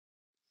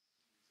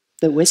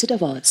The Wizard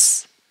of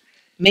Oz.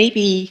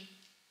 Maybe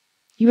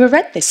you have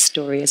read this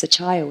story as a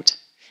child.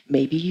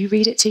 Maybe you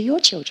read it to your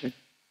children.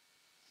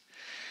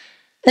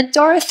 And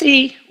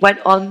Dorothy went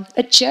on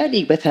a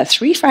journey with her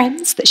 3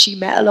 friends that she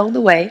met along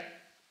the way.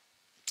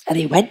 And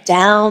they went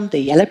down the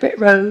yellow brick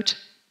road,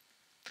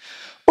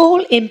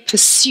 all in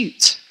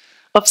pursuit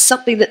of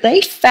something that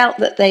they felt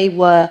that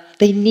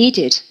they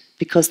needed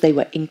because they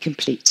were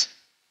incomplete.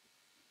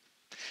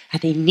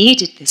 And they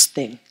needed this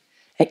thing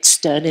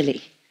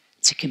externally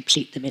to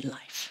complete them in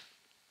life.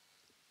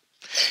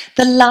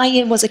 The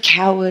lion was a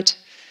coward,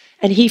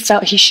 and he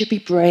felt he should be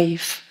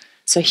brave,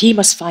 so he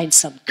must find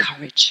some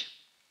courage.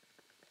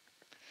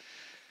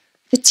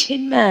 The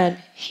Tin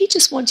Man, he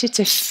just wanted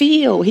to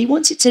feel, he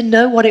wanted to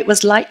know what it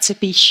was like to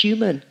be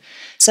human,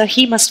 so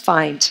he must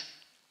find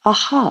a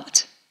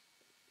heart.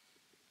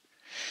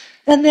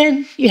 And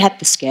then you had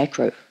the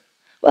Scarecrow.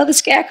 Well, the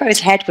Scarecrow's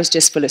head was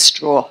just full of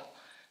straw,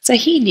 so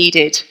he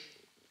needed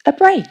a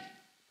brain.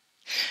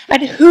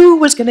 And who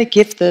was going to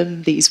give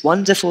them these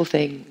wonderful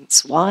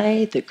things?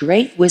 Why, the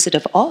great Wizard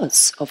of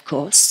Oz, of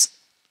course.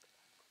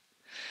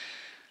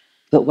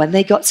 But when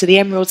they got to the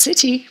Emerald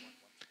City,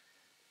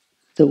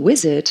 the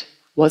wizard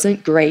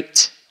wasn't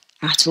great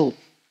at all.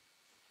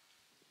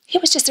 He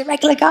was just a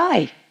regular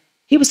guy.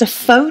 He was a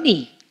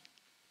phony.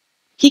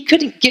 He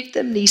couldn't give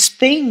them these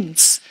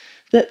things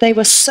that they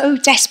were so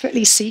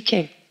desperately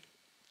seeking.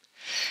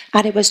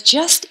 And it was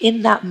just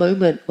in that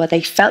moment where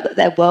they felt that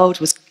their world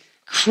was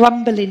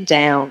crumbling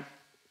down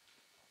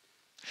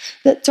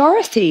that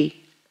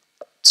Dorothy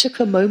took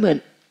a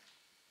moment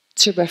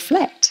to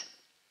reflect,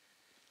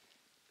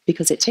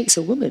 because it takes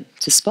a woman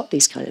to spot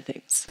these kind of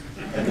things.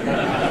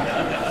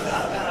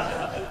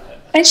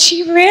 And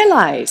she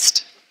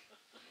realized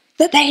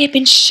that they had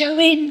been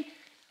showing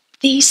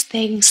these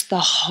things the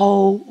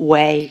whole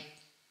way.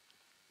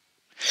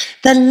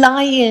 The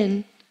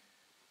lion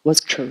was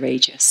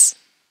courageous.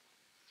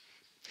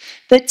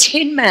 The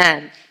Tin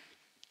Man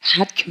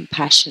had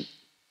compassion.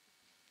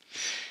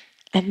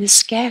 And the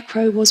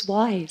Scarecrow was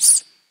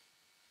wise.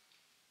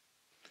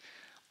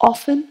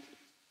 Often,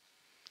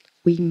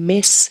 we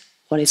miss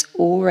what is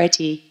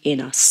already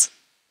in us.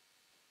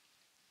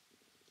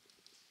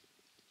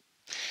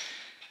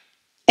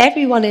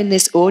 Everyone in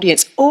this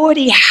audience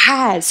already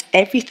has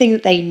everything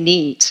that they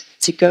need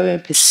to go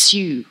and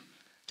pursue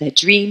their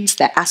dreams,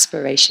 their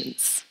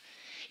aspirations.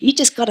 You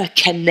just got to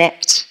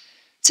connect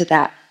to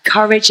that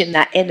courage and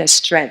that inner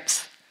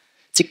strength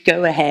to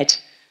go ahead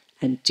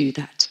and do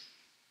that.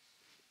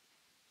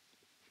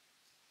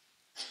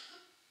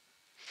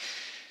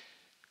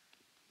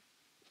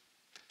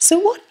 So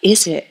what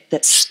is it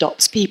that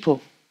stops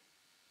people?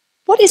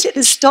 What is it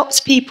that stops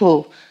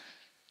people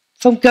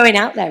from going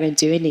out there and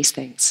doing these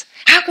things?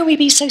 How can we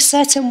be so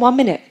certain 1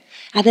 minute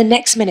and the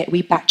next minute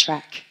we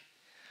backtrack?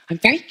 I'm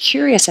very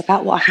curious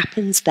about what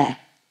happens there.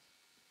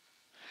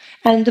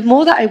 And the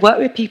more that I work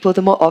with people,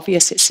 the more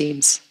obvious it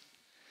seems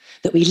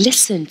that we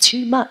listen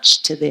too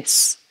much to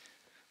this.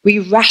 We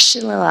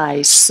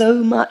rationalize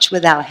so much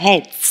with our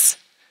heads,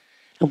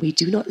 and we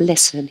do not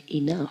listen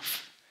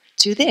enough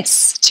to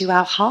this, to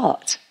our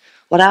heart,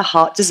 what our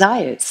heart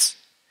desires.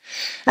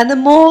 And the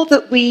more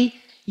that we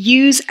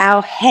use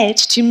our head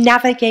to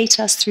navigate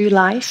us through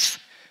life,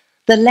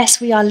 the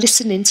less we are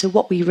listening to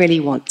what we really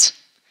want.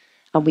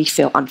 And we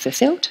feel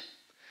unfulfilled,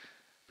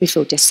 we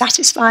feel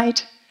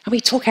dissatisfied, and we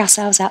talk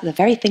ourselves out of the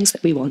very things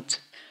that we want.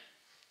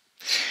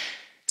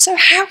 So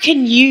how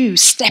can you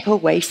step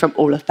away from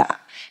all of that?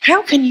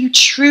 How can you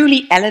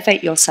truly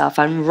elevate yourself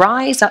and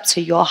rise up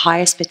to your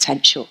highest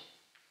potential?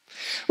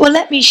 Well,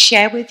 let me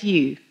share with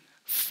you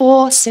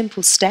 4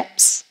 simple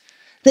steps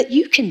that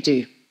you can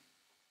do